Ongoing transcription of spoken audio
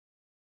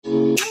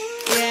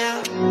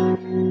Yeah,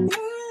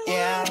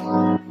 yeah,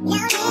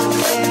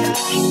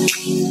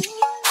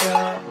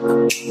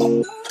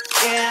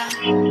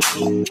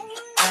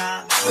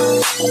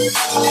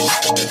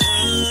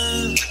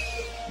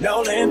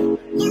 Nolan,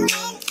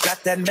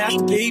 got that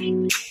master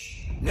beat.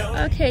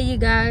 Okay, you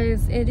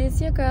guys, it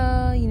is your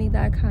girl, Unique the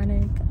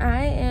Iconic.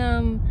 I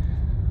am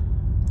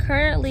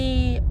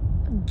currently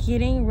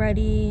getting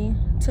ready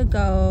to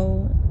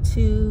go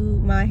to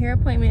my hair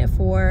appointment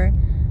for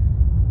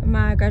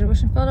my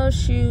graduation photo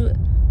shoot.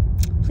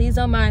 Please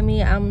don't mind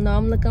me. I know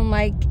I'm looking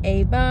like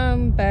a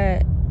bum,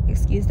 but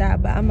excuse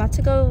that. But I'm about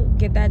to go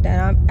get that done.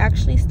 I'm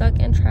actually stuck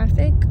in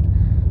traffic,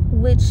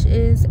 which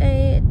is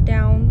a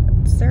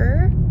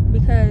downer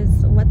because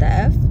what the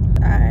F?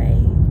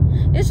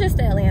 It's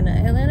just Atlanta.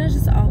 Atlanta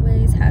just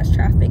always has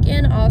traffic,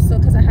 and also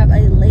because I have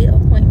a late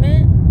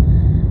appointment,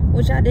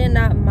 which I did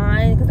not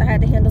mind because I had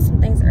to handle some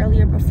things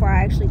earlier before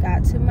I actually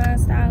got to my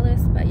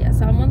stylist. But yeah,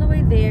 so I'm on the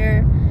way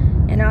there,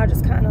 and I'll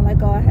just kind of like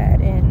go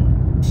ahead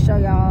and show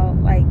y'all,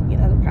 like, you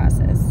know, the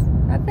process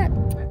like that.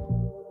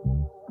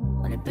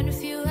 Only been a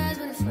few hours,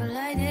 but it felt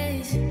like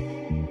days.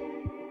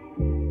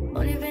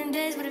 Only been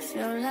days, but it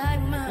felt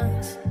like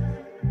months.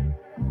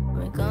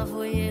 Been gone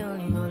for a year,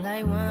 only know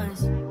like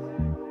once.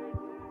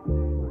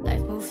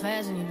 Life move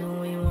fast when you do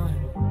what you want.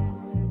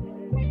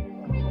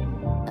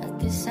 At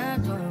this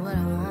time, doing what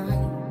I want.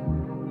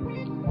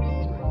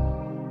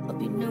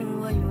 Hope you doing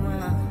what you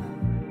want.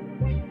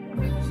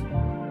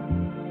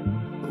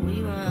 What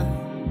you want.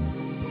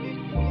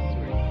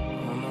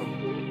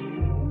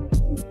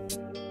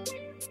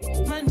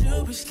 My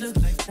new bitch look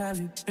like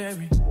Tyler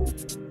Perry,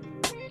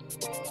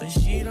 but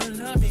she don't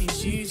love me,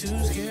 she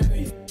too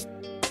scary.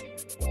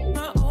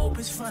 My old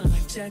bitch fun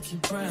like Jackie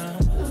Brown.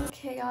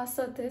 Okay, y'all,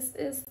 so this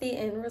is the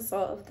end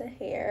result of the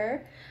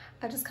hair.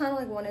 I just kind of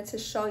like wanted to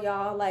show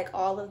y'all like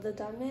all of the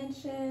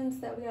dimensions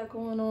that we got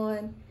going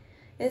on.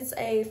 It's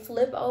a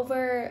flip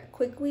over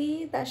quick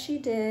weave that she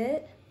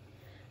did.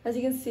 As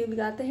you can see, we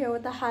got the hair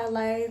with the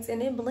highlights,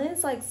 and it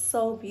blends like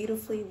so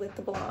beautifully with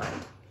the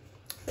blonde.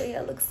 So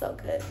yeah, it looks so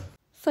good.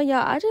 So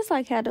y'all, I just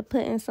like had to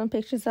put in some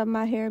pictures of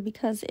my hair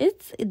because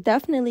it's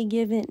definitely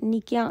giving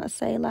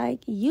Beyonce.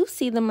 Like, you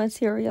see the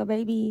material,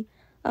 baby.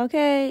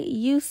 Okay,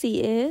 you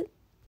see it.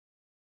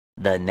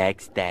 The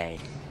next day.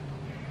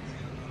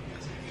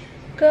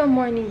 Good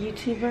morning,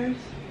 YouTubers.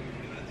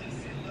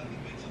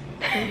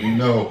 You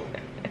know.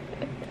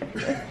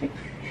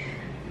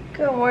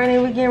 Good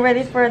morning. We're getting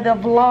ready for the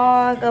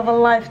vlog of a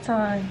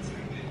lifetime.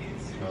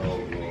 Oh,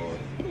 Lord.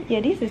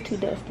 Yeah, these is too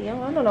dusty.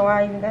 I don't know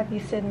why I even got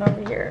these sitting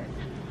over here.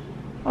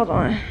 Hold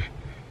on.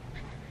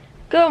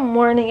 Good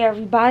morning,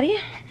 everybody.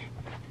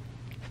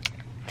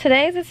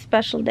 Today is a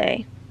special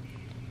day.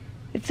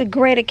 It's a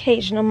great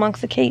occasion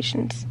amongst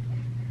occasions,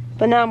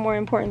 but not more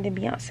important than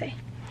Beyonce.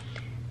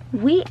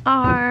 Hold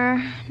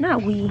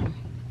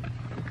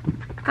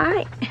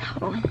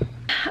on.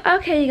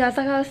 Okay, you guys,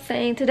 like I was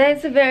saying, today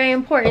is a very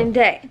important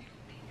day.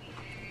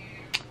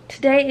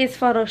 Today is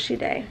photo shoot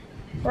day.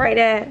 Right,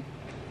 Dad?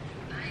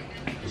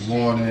 Good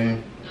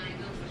morning.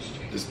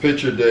 It's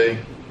picture day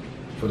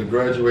for the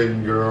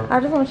graduating girl. I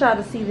just want y'all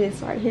to see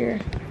this right here.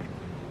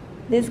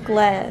 This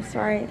glass,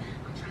 right?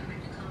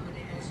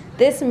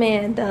 This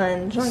man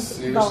done drank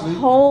the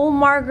whole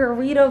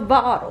margarita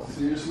bottle.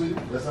 Seriously?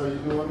 That's how you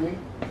doing me?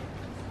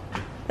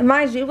 And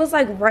mind you, it was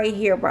like right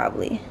here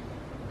probably.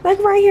 Like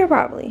right here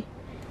probably.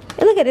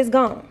 And look at it, it's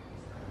gone.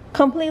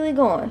 Completely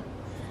gone.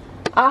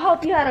 I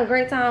hope you had a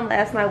great time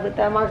last night with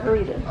that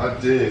margarita. I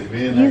did.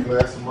 Me and that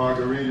glass of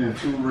margarita and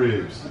 2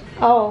 ribs.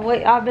 Oh,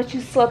 wait, I bet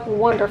you slept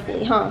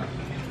wonderfully, huh?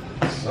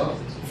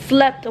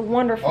 Slept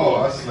wonderfully. Oh,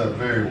 I slept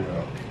very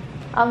well.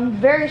 I'm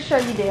very sure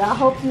you did. I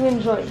hope you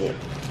enjoyed it.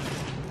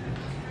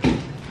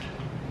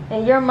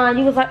 In your mind,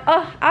 you was like,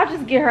 oh, I'll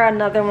just get her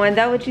another one.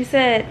 That what you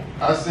said?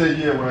 I said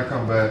yeah when I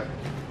come back.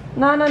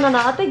 No.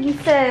 I think you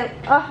said,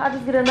 oh, I'll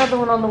just get another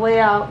one on the way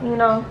out, you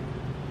know?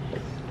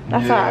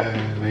 That's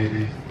yeah,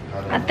 maybe.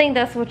 I think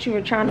that's what you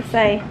were trying to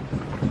say.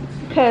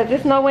 Because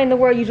there's no way in the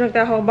world you drink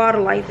that whole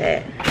bottle like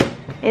that.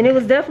 And it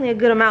was definitely a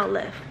good amount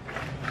left.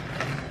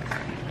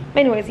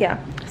 Anyways, yeah.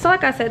 So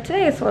like I said,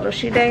 today is photo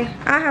shoot day.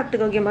 I have to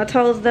go get my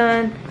toes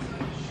done.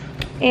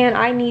 And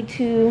I need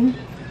to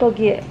go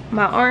get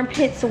my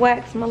armpits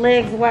waxed, my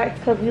legs waxed,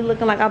 because we're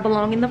looking like I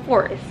belong in the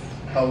forest.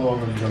 How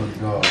long are you going to be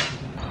gone?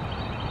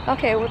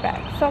 Okay, we're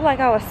back. So like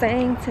I was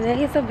saying,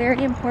 today is a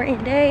very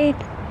important day.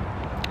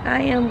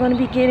 I am going to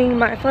be getting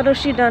my photo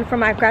shoot done for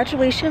my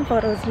graduation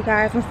photos, you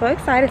guys. I'm so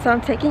excited, so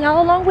I'm taking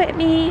y'all along with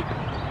me.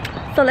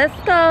 So let's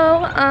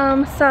go.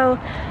 So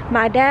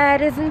my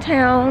dad is in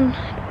town.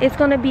 It's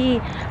going to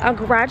be a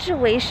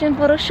graduation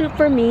photo shoot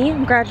for me.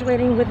 I'm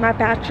graduating with my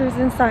bachelor's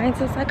in science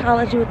and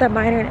psychology with a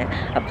minor in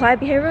applied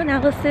behavioral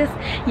analysis.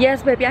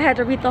 Yes, baby, I had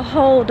to read the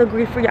whole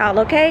degree for y'all,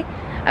 okay?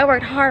 I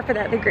worked hard for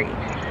that degree.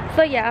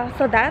 So yeah,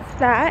 so that's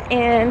that.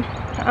 And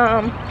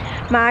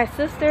my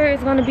sister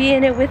is going to be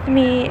in it with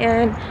me,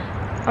 and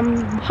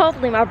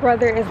hopefully my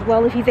brother as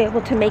well if he's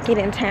able to make it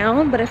in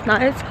town. But if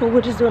not, it's cool.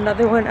 We'll just do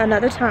another one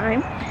another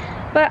time.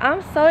 But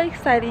I'm so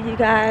excited, you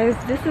guys.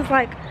 This is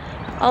like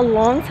a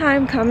long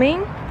time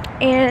coming,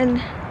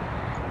 and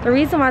the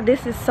reason why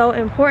this is so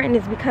important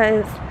is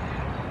because,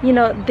 you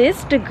know,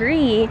 this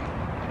degree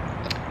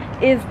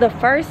is the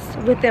first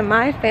within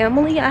my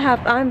family.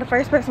 I'm the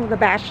first person with a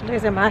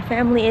bachelor's in my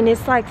family, and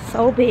it's like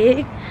so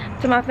big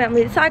to my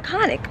family. It's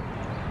iconic.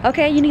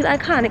 Okay, you need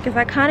iconic. It's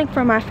iconic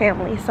for my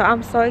family, so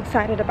I'm so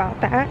excited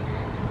about that.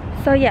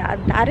 So yeah,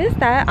 that is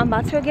that. I'm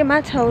about to get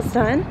my toes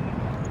done,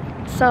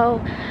 so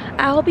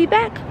I'll be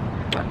back.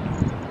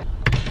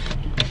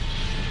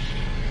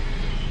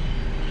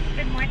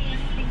 Good morning.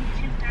 Thank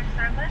you to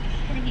Starbucks.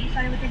 Can I get you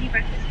started with any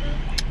breakfast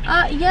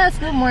food? Yes,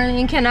 good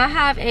morning. Can I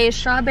have a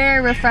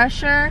strawberry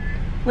refresher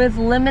with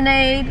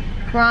lemonade,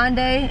 grande,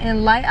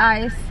 and light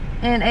ice,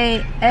 and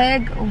a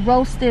egg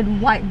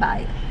roasted white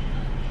bite?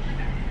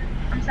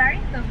 I'm sorry?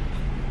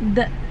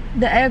 The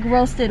egg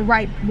roasted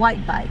white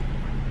bite.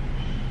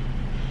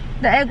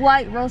 The egg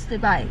white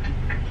roasted bite.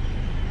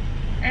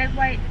 Egg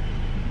white.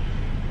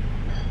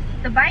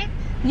 The bites?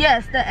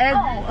 Yes, the egg.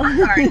 Oh, I'm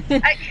sorry.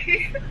 I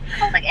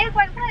was like, egg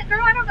white what?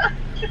 Girl, I don't know.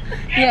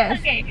 Yes.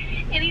 Okay.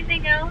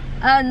 Anything else?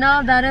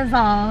 No, that is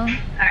all.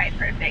 Alright,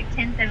 perfect.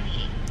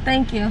 1078.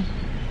 Thank you.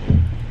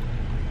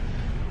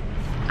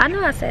 I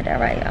know I said that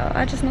right, y'all.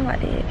 I just know I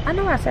did. I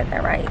know I said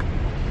that right.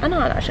 I know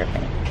I'm not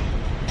tripping.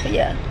 But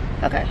yeah,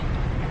 okay.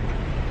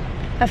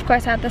 Of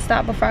course, I have to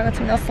stop before I go to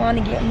the nail salon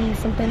to get me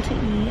something to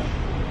eat.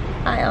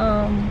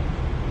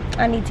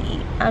 I need to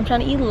eat. I'm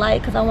trying to eat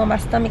light because I want my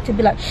stomach to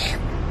be like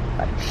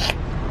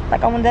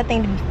I want that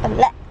thing to be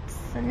flat,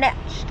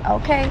 snatched,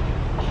 okay?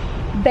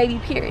 Baby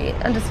period.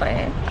 I'm just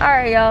playing.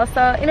 Alright, y'all.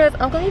 So anyways,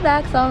 I'm gonna be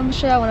back, so I'm gonna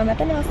show y'all when I'm at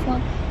the nail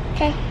salon.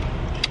 Okay.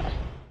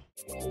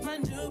 My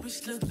new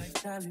bitch look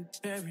like Halle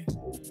Berry,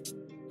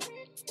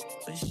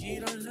 but she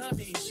don't love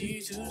me,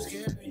 she too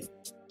scary.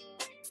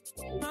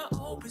 My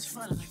old bitch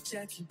fun like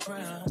Jackie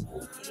Brown.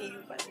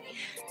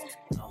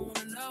 I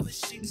wanna love her,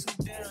 she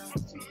too down.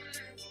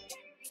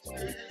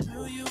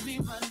 Will you be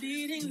my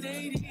leading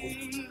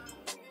lady?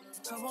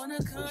 I want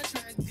a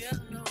contract, girl,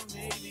 no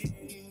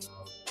maybe.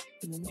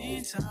 In the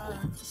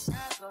meantime, I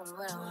go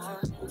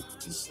around.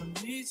 Get some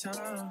me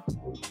time.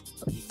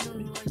 You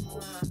know what you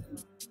want.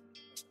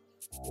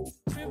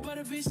 Crib by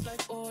the beach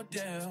like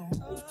Odell.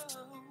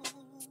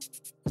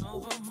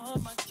 Over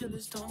my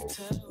killers don't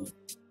tell.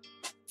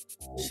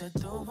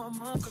 Shadow my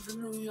mom cause I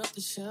New York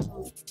the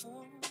shelf.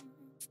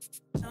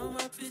 Now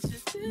my bitch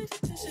is bigger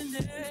than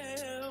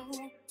Chanel.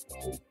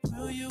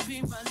 Will you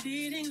be my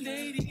leading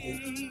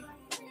lady?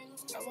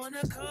 I want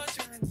a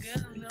contract,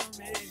 girl, no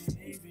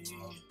maybe.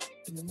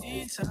 In the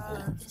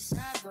meantime, I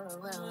go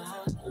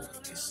around.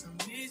 Get some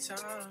me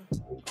time.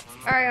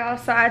 Alright, y'all,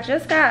 so I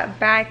just got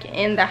back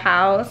in the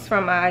house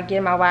from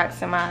getting my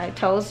wax and my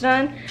toes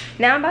done.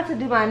 Now I'm about to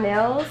do my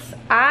nails.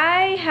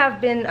 I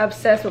have been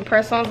obsessed with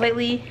press-ons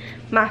lately.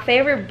 My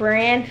favorite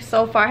brand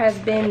so far has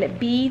been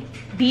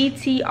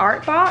BT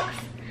Art Box.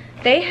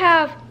 They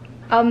have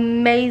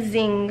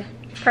amazing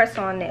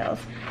press-on nails.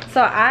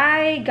 So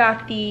I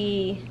got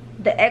the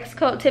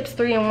X-Coat Tips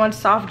 3-in-1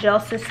 soft gel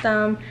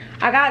system.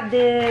 I got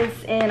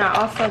this, and I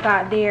also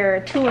got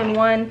their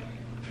 2-in-1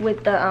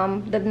 with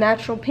the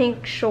natural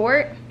pink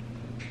short.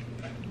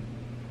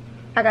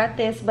 I got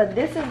this, but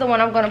this is the one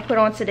I'm gonna put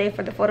on today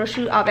for the photo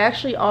shoot. I've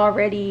actually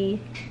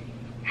already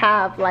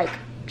have like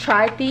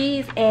tried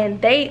these,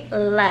 and they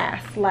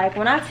last. Like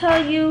when I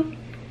tell you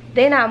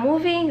they're not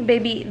moving,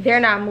 baby, they're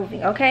not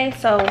moving. Okay,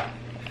 so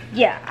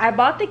yeah, I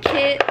bought the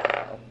kit.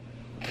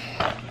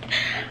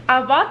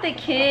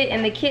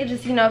 And the kit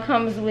just, you know,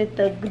 comes with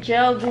the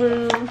gel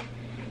glue,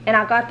 and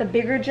I got the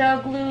bigger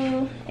gel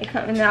glue.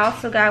 And I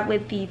also got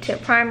with the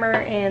tip primer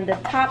and the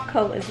top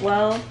coat as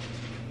well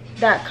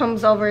that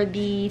comes over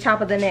the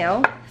top of the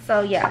nail.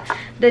 So yeah,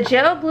 the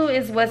gel glue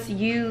is what's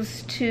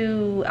used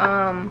to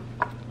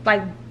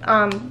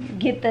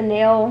get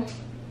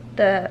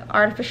the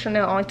artificial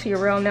nail onto your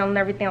real nail and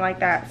everything like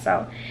that.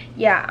 So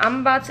yeah,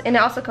 I'm about to, and it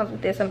also comes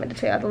with this. I'm going to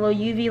tell you, the little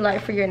UV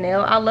light for your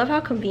nail. I love how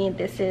convenient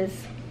this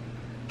is.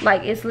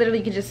 Like, it's literally,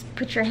 you can just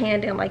put your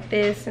hand in like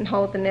this and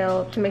hold the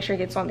nail to make sure it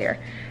gets on there.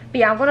 But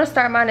yeah, I'm gonna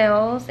start my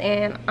nails,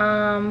 and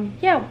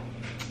yeah.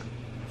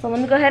 So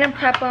let me go ahead and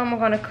prep them. I'm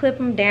gonna clip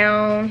them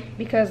down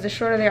because the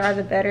shorter they are,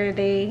 the better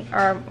they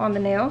are on the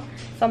nail.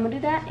 So I'm gonna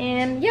do that,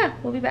 and yeah,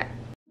 we'll be back.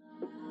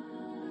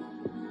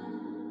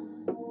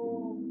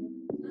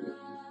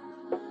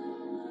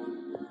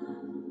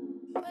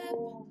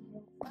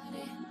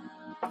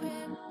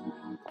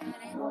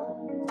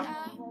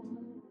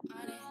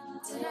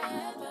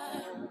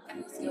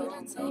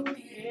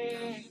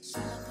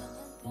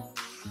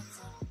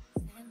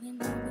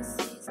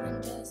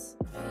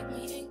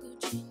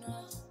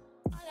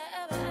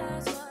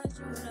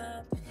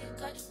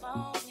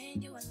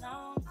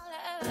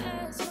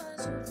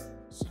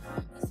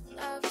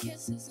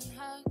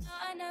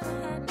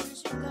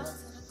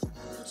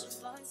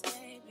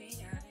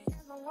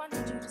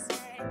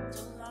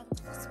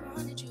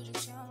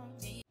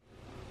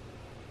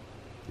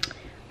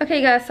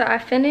 Okay guys, so I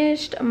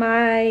finished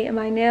my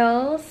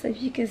nails.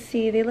 If you can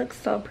see, they look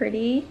so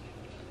pretty.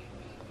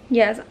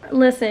 Yes,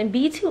 listen,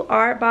 B2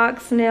 Art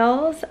Box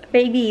nails,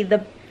 baby,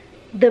 the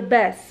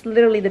best,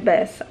 literally the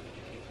best.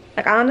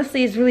 Like,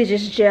 honestly, it's really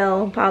just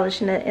gel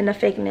polish and a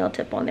fake nail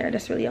tip on there.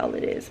 That's really all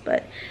it is.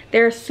 But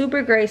they're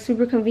super great,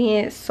 super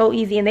convenient, so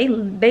easy, and they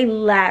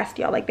last,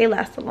 y'all. Like, they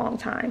last a long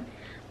time.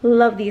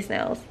 Love these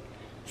nails.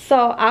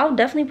 So I'll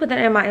definitely put that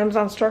in my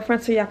Amazon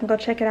storefront so y'all can go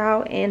check it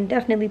out and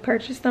definitely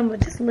purchase them.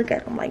 But just look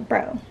at them, like,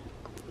 bro.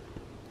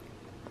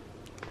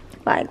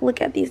 Like,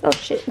 look at these. Oh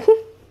shit.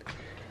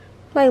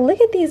 Like,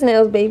 look at these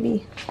nails,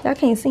 baby. Y'all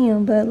can't see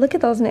them, but look at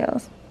those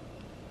nails.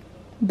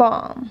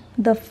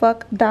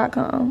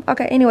 bombthefuck.com.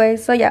 Okay, anyway,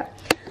 so yeah,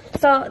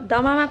 so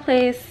done by my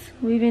place.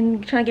 We've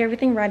been trying to get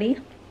everything ready.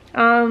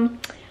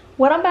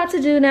 What I'm about to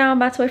do now, I'm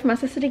about to wait for my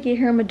sister to get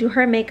here. I'm gonna do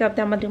her makeup,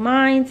 then I'm gonna do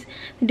mine,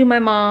 do my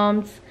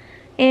mom's,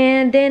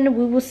 and then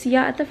we will see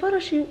y'all at the photo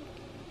shoot.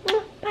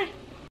 Bye.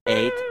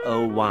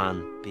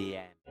 8:01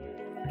 p.m.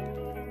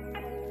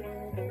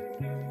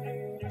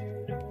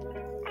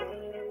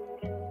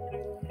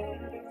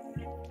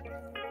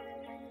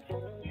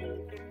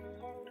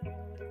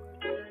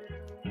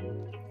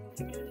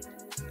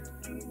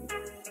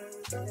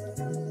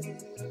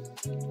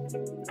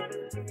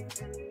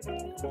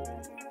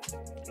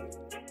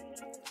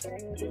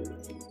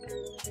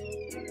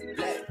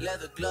 Black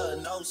leather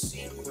glove, no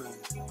sequin.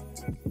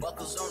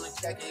 Buckles on the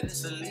jacket,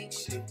 it's elite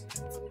shit.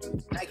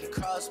 Nike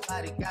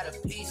crossbody got a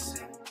piece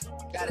in.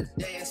 Gotta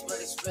dance, but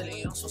it's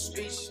really on some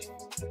street shit.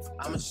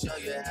 I'ma show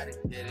you how to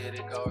get it.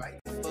 It go right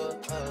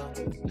foot up,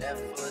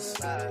 left foot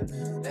slide,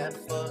 left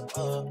foot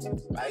up,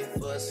 right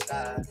foot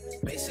slide.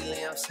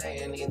 Basically, I'm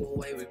saying either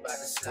way we bout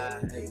to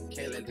slide. Hey,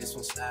 can't let this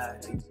one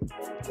slide. Hey.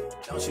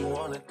 Don't you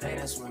wanna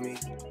dance with me?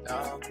 No,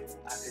 I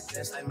could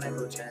dance like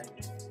Michael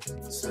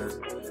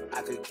Jackson.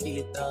 I could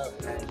keep it up,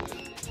 hey.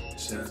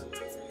 Sure.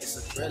 It's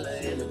a thriller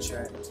in the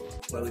track.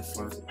 Where we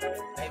from?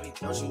 Baby,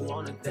 don't you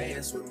wanna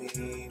dance with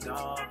me? No,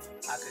 I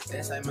could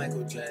dance like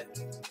Michael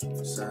Jackson.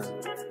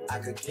 I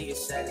could give you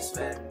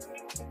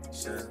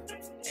satisfaction.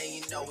 And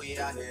you know we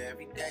out here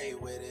every day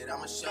with it.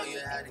 I'ma show you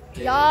how to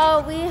get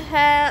Y'all, we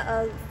had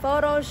a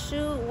photo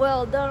shoot.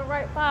 Well done,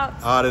 right,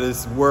 Pops? Out of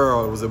this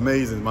world. It was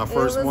amazing. My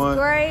first one. It was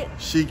great.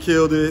 She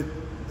killed it.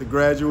 The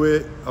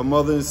graduate, her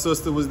mother and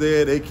sister was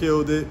there. They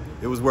killed it.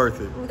 It was worth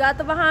it. We got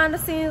the behind the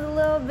scenes a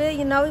little bit.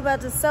 You know, we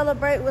about to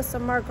celebrate with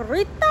some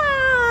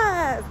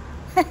margaritas.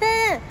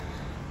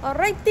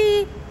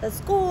 Alrighty, let's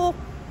go.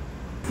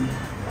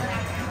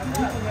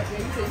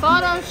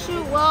 Photo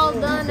shoot well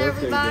done,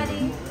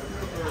 everybody.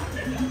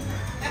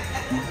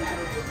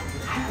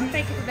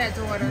 Thank you for that,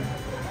 Jordan.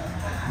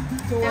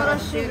 Photo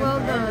shoot well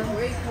done.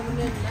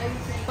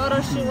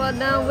 Photo shoot well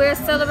done. We're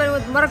celebrating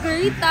with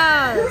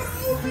margaritas.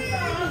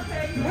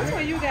 Which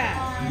one you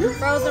got?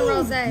 Frozen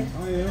rosé.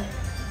 Oh, yeah.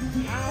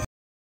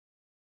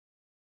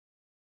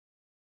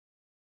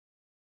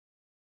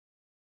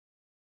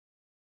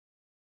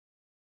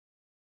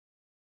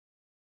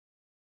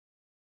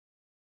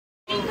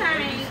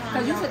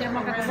 Because you took that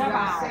motherfucking rubber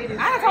off. I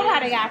done told you how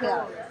they got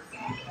here.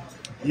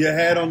 You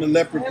had on the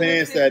leopard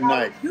pants that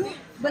night.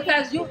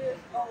 Because you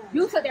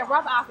took that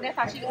rubber off, and that's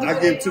how she got. I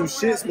give two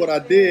shits what I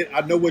did.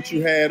 I know what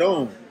you had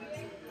on.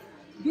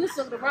 You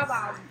took the rubber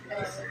off.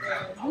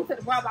 You took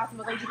the rubber off and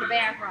go use the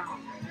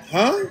bathroom.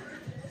 Huh?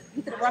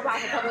 You took the rubber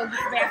off and go use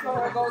the bathroom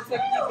or go to the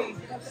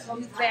go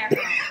use the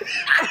bathroom.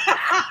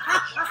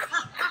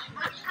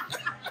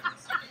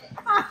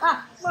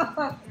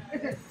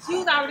 She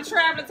was already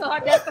traveling to her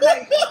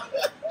destination.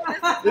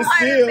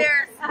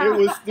 It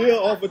was still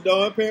off of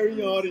Don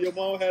Perignon, and your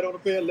mom had on a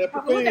pair of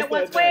leopard We was pants at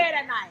 112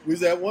 that night. We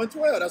was at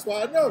 112. That's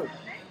why I know.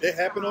 It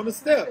happened on the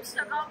steps.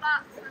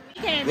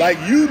 Came Like,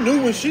 you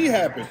knew when she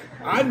happened.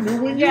 I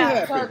knew when you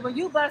yeah, because happened. when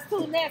you bust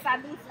two nets, I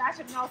knew I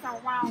should know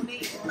something wrong then.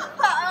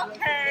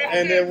 Okay.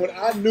 And then when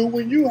I knew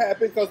when you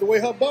happened, because the way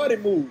her body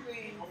moved.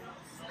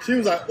 She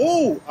was like,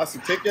 "Oh," I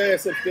said, "Take your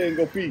ass up there and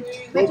go pee." Go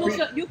But pee. you supposed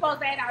to you supposed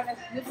to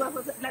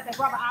let that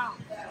rubber out.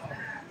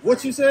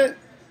 What you said? You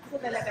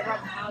supposed to let that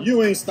rubber out.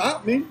 You ain't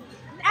stopped me.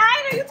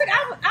 I know you took. I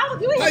was.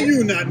 How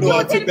you not know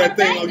I took that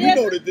thing? Oh, you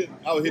know that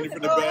I was hitting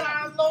from the back.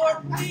 Oh Lord,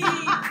 please.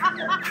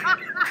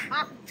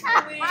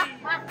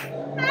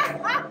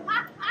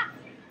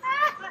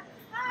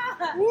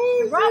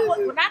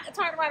 When I could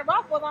turn around, the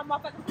rock was on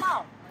motherfucking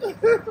small.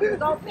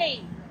 Go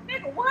pee.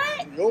 Nigga,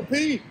 what? Go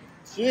pee.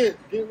 Shit,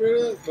 get rid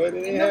of it. But it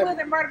ain't You happening.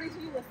 wasn't murder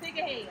bitch, you was sick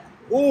of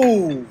hell.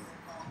 Ooh.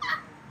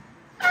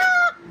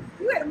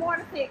 You had a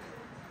morning sick.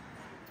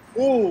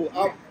 Ooh.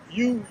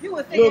 You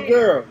was sick little of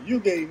girl, you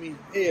gave me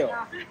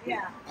hell.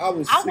 Yeah. I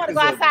was I sick want to as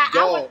go a outside.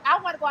 dog. I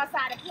want to go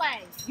outside and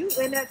play. You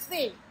in there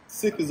sick.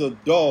 Sick as a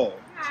dog.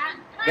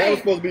 That was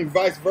supposed to be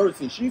vice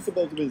versa. She's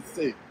supposed to be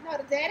sick. No,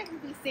 the daddy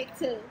would be sick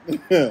too.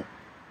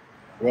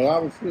 Well, I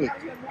was sick. That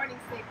was your morning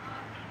sick.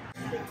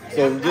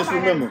 So just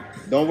remember,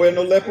 don't wear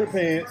no leopard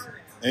pants,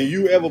 and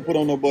you ever put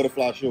on no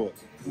butterfly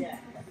shorts. Yeah.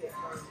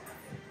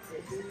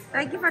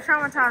 Thank you for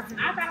traumatizing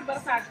me. I found a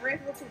butterfly dress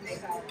with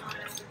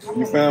two.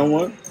 You found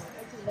one?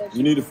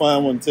 You need to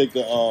find one and take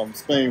to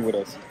Spain with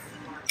us.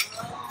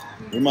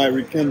 We might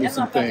rekindle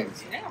some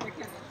things. They don't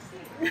rekindle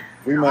shit.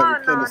 We might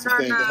replenish some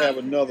things to have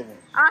another one.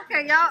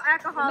 Okay, y'all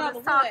alcohol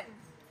is talking.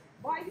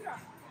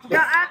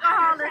 Your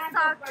alcohol is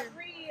talking.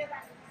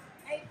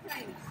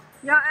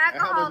 Your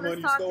alcohol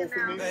is talking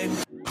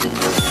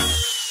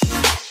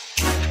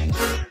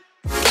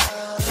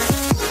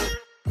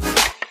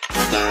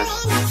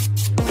now.